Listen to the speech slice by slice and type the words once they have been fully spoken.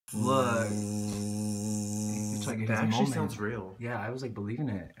Look. He's trying to get That his actually moment. sounds real. Yeah, I was like believing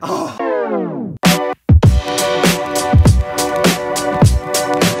it. Oh.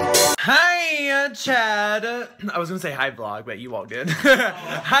 Hi, Chad. I was gonna say hi, vlog, but you walked in.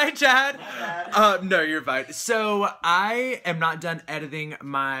 Hi, Chad. No, you're fine. So I am not done editing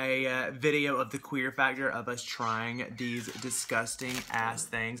my video of the queer factor of us trying these disgusting ass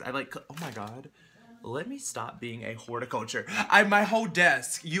things. I like. Oh my god. Let me stop being a horticulture. My whole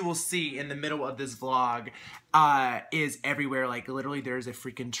desk, you will see in the middle of this vlog, is everywhere. Like, literally, there's a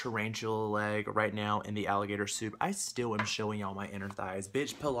freaking tarantula leg right now in the alligator soup. I still am showing y'all my inner thighs.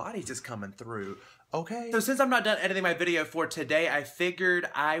 Bitch, Pilates is coming through. Okay. So since I'm not done editing my video for today, I figured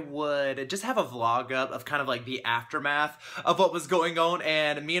I would just have a vlog up of kind of like the aftermath of what was going on.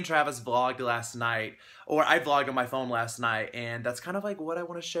 And me and Travis vlogged last night, or I vlogged on my phone last night, and that's kind of like what I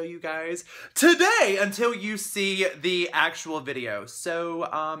want to show you guys today until you see the actual video. So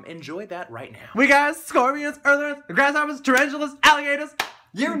enjoy that right now. We got scorpions, earthworms, grasshoppers, tarantulas, alligators,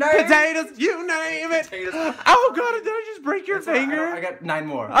 You name it. potatoes, you name it. Oh god, did I just break your finger? I got 9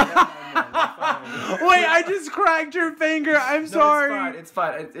 more. Wait, I just cracked your finger. I'm sorry. It's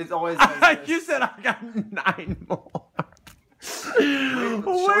fine. It's always. You said I got 9 more.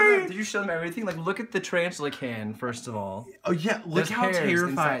 Wait. Did you show them everything? Like, look at the tarantula can, first of all. Oh yeah, look There's how hairs terrified.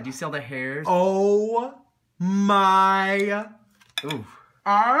 inside. Do you see all the hairs? Oh my. Ooh.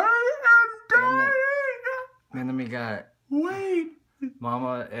 I am dying. And then we got Wait.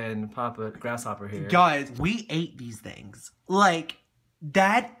 Mama and Papa Grasshopper here. Guys, we ate these things. Like,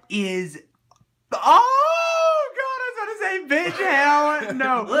 that is... Oh, God, I was going to say bitch hell.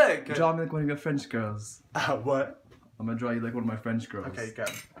 No. Look. Draw me like one of your French girls. What? I'm gonna draw you like one of my French girls. Okay, go.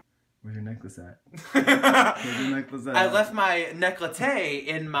 Where's your necklace at? Where's your necklace at? I left my néclété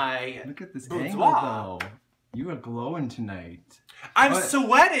in my... Look at this boudoir. angle, though. You are glowing tonight. I'm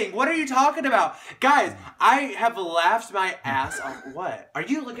sweating. What are you talking about? Guys, I have laughed my ass off. What? Are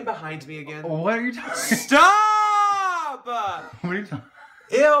you looking behind me again? What are you talking? Stop! What are you talking?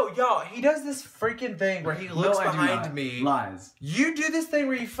 Ew, y'all, he does this freaking thing where he looks I do behind not. me. Lies. You do this thing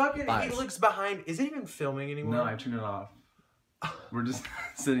where you fucking, Lies. he looks behind. Is it even filming anymore? No, I turned it off. We're just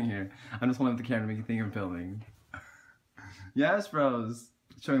sitting here. I'm just holding up the camera to make you think I'm filming. Yes, bros.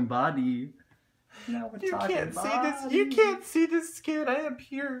 Showing body. Now we're You talking can't body. see this. You can't see this skin. I am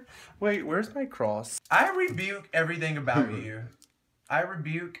pure. Wait, where's my cross? I rebuke everything about you. I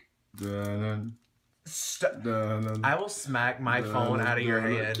rebuke. I will smack my phone out of your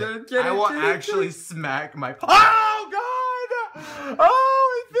head. I will actually smack my. Oh God!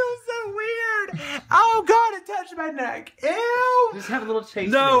 Oh, it feels so weird. Oh God, it touched my neck. Ew. Just have a little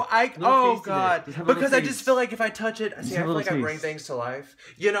taste. No, Oh God. Because I just feel like if I touch it, see, I feel like I bring things to life.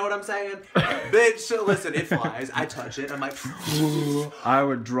 You know what I'm saying? Bitch, listen, it flies. I touch it. I'm like, I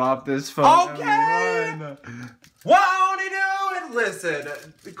would drop this phone. okay. Won't he do it? Listen,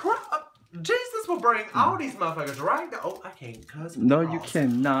 Jesus will bring all these motherfuckers right now. Oh, I can't cuss with No, the you cross.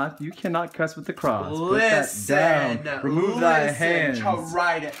 cannot. You cannot cuss with the cross. Listen. Put that down. Remove thy hands.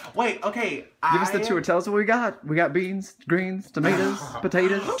 Right. Wait, okay. Give us the tour. Tell us what we got. We got beans, greens, tomatoes,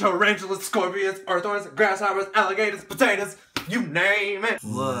 potatoes. Tarantulas, scorpions, earthworms, grasshoppers, alligators, potatoes. You name it.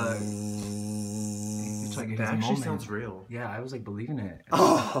 Look. He's trying to get That his actually moment. sounds real. Yeah, I was like believing it.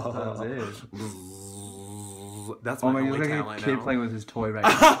 Oh. That was it. That's my only like talent a kid now. playing with his toy right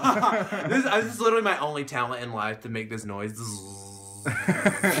now. This is literally my only talent in life to make this noise. This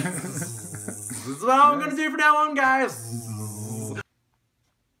is what I'm gonna do from now on, guys.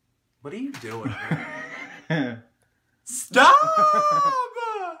 What are you doing? Stop!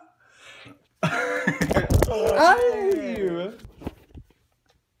 Hey!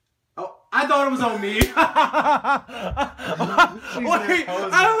 Oh, I thought it was on me. Wait,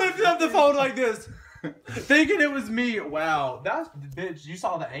 I lifted up the phone like this. Thinking it was me. Wow. That's, bitch, you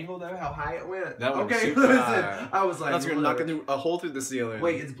saw the angle though? How high it went? That went okay, super listen. high. I was like, That's gonna knock a hole through the ceiling.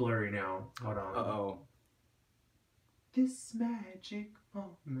 wait, it's blurry now. Hold on. Uh-oh. This magic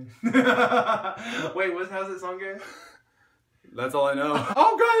moment. Wait, how's that song go? That's all I know.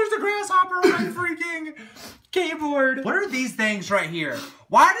 Oh god, there's a grasshopper on my freaking keyboard. What are these things right here?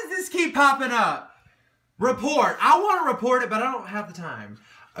 Why does this keep popping up? Report. I want to report it, but I don't have the time.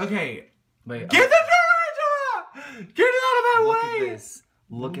 Okay. Wait, Get the tarantula! Get it out of my look way! at this.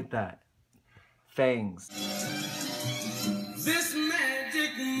 Look at that. Fangs. This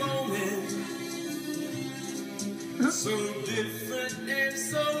magic moment, so different and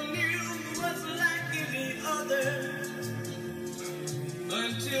so new, was like any other,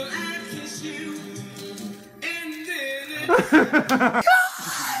 until I kiss you, and then it...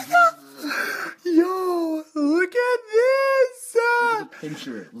 Yo, look at this!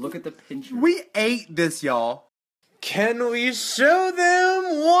 Picture it. Look at the picture. We ate this, y'all. Can we show them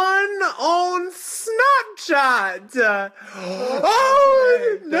one on Snapchat?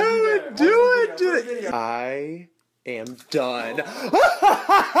 Oh, no, do it. I am done.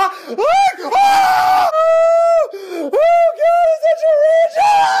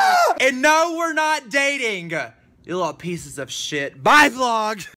 And no, we're not dating. You little pieces of shit. Bye, vlog.